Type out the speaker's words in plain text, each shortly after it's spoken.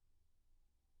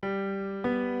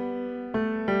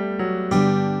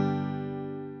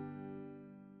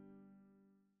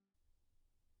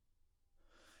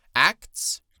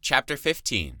Chapter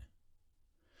 15.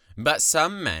 But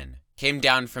some men came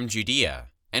down from Judea,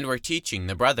 and were teaching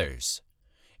the brothers,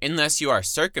 "Unless you are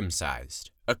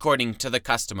circumcised, according to the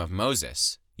custom of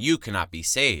Moses, you cannot be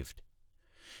saved."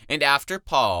 And after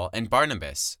Paul and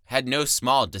Barnabas had no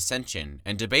small dissension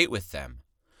and debate with them,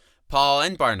 Paul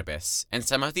and Barnabas and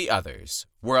some of the others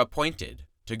were appointed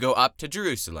to go up to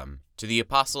Jerusalem to the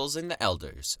apostles and the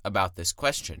elders about this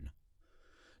question.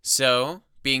 So,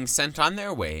 being sent on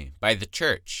their way by the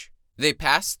church, they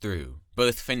passed through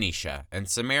both Phoenicia and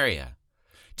Samaria,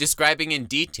 describing in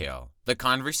detail the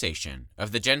conversation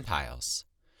of the Gentiles,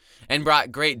 and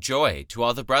brought great joy to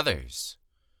all the brothers.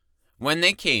 When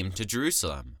they came to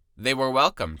Jerusalem, they were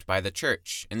welcomed by the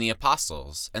church and the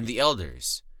apostles and the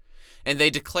elders, and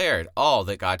they declared all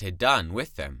that God had done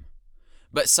with them.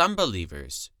 But some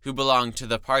believers, who belonged to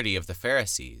the party of the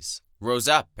Pharisees, rose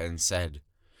up and said,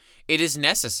 "It is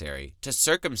necessary to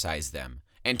circumcise them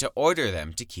and to order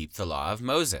them to keep the law of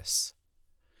Moses."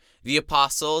 The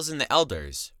apostles and the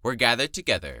elders were gathered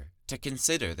together to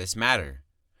consider this matter.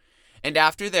 And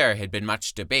after there had been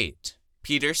much debate,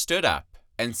 Peter stood up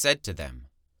and said to them,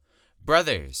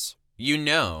 "Brothers, you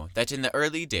know that in the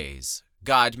early days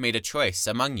God made a choice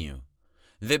among you,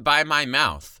 that by my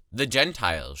mouth the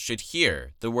Gentiles should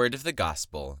hear the word of the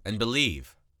gospel and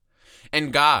believe.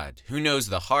 And God, who knows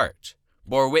the heart,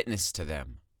 bore witness to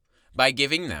them, by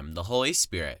giving them the Holy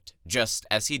Spirit, just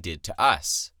as he did to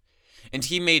us. And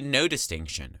he made no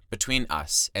distinction between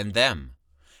us and them,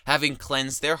 having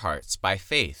cleansed their hearts by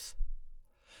faith.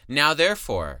 Now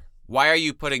therefore, why are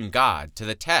you putting God to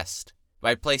the test,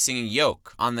 by placing a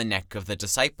yoke on the neck of the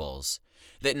disciples,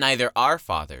 that neither our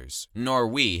fathers nor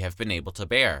we have been able to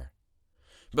bear?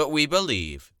 But we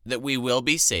believe that we will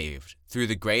be saved through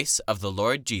the grace of the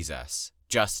Lord Jesus,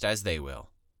 just as they will."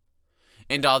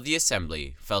 And all the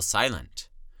assembly fell silent,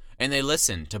 and they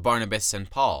listened to Barnabas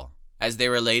and Paul, as they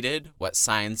related what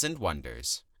signs and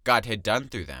wonders God had done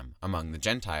through them among the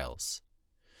Gentiles.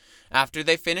 After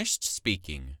they finished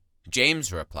speaking,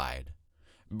 James replied,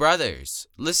 "Brothers,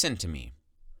 listen to me.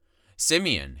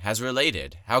 Simeon has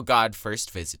related how God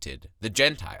first visited the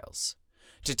Gentiles,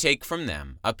 to take from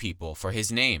them a people for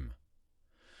his name.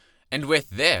 And with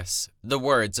this, the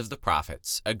words of the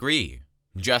prophets agree,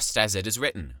 just as it is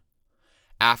written,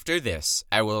 'After this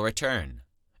I will return,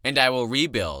 and I will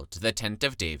rebuild the tent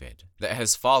of David that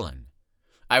has fallen.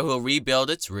 I will rebuild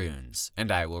its ruins,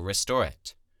 and I will restore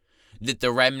it, that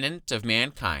the remnant of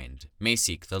mankind may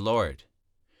seek the Lord,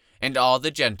 and all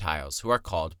the Gentiles who are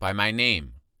called by my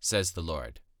name, says the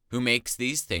Lord, who makes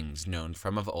these things known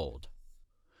from of old.'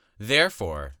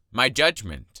 Therefore, my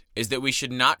judgment is that we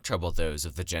should not trouble those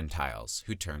of the Gentiles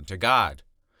who turn to God,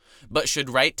 but should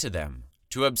write to them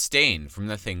to abstain from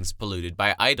the things polluted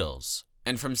by idols,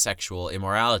 and from sexual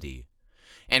immorality,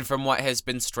 and from what has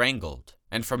been strangled,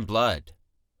 and from blood.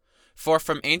 For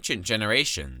from ancient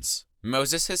generations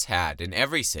Moses has had in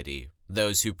every city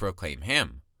those who proclaim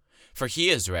him, for he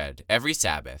is read every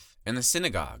Sabbath in the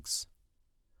synagogues."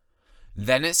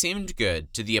 Then it seemed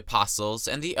good to the apostles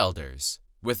and the elders,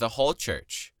 with the whole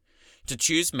church, to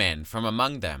choose men from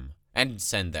among them and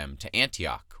send them to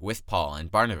Antioch with Paul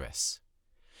and Barnabas.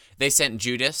 They sent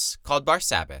Judas, called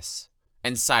Barsabbas,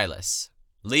 and Silas,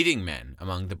 leading men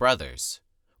among the brothers,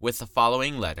 with the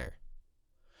following letter: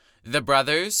 "The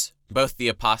brothers, both the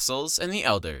apostles and the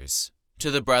elders,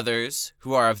 to the brothers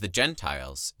who are of the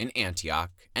Gentiles in Antioch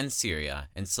and Syria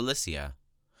and Cilicia,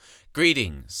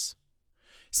 greetings.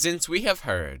 Since we have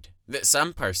heard that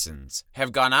some persons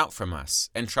have gone out from us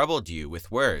and troubled you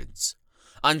with words,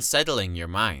 unsettling your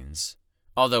minds,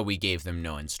 although we gave them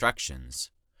no instructions,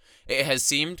 it has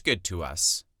seemed good to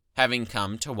us, having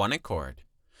come to one accord,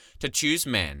 to choose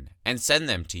men and send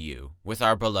them to you with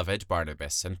our beloved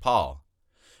Barnabas and Paul,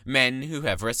 men who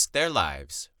have risked their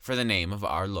lives for the name of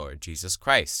our Lord Jesus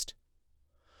Christ.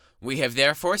 We have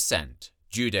therefore sent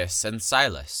Judas and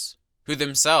Silas, who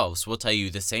themselves will tell you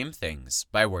the same things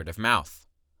by word of mouth.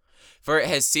 For it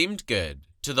has seemed good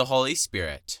to the Holy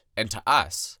Spirit and to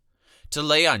us to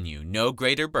lay on you no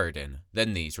greater burden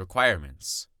than these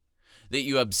requirements, that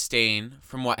you abstain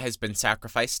from what has been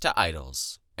sacrificed to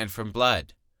idols, and from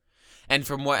blood, and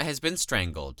from what has been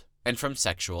strangled, and from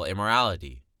sexual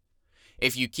immorality.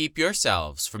 If you keep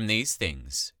yourselves from these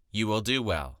things, you will do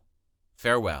well.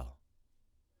 Farewell."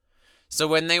 So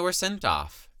when they were sent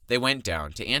off, they went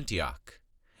down to Antioch,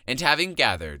 and having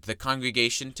gathered the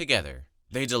congregation together,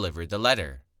 they delivered the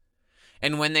letter.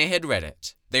 And when they had read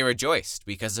it, they rejoiced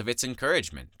because of its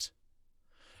encouragement.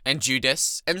 And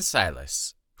Judas and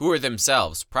Silas, who were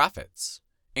themselves prophets,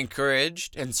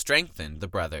 encouraged and strengthened the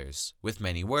brothers with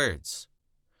many words.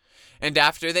 And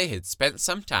after they had spent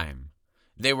some time,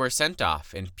 they were sent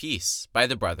off in peace by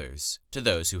the brothers to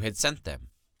those who had sent them.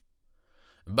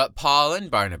 But Paul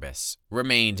and Barnabas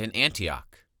remained in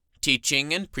Antioch,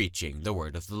 teaching and preaching the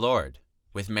word of the Lord,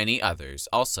 with many others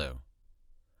also.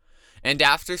 And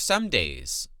after some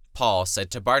days, Paul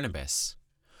said to Barnabas,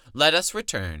 "Let us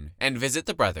return and visit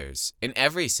the brothers in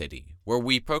every city where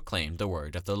we proclaim the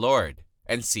word of the Lord,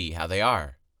 and see how they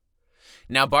are."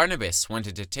 Now Barnabas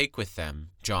wanted to take with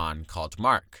them John called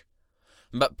Mark,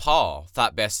 but Paul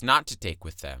thought best not to take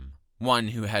with them one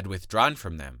who had withdrawn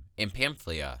from them in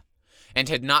Pamphylia, and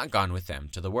had not gone with them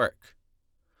to the work.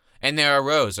 And there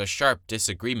arose a sharp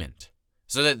disagreement,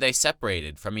 so that they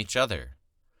separated from each other.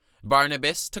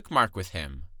 Barnabas took Mark with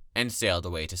him, and sailed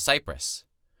away to Cyprus.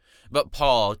 But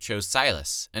Paul chose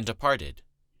Silas and departed,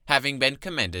 having been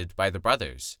commended by the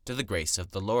brothers to the grace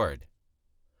of the Lord.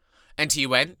 And he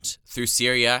went through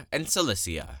Syria and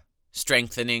Cilicia,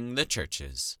 strengthening the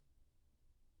churches.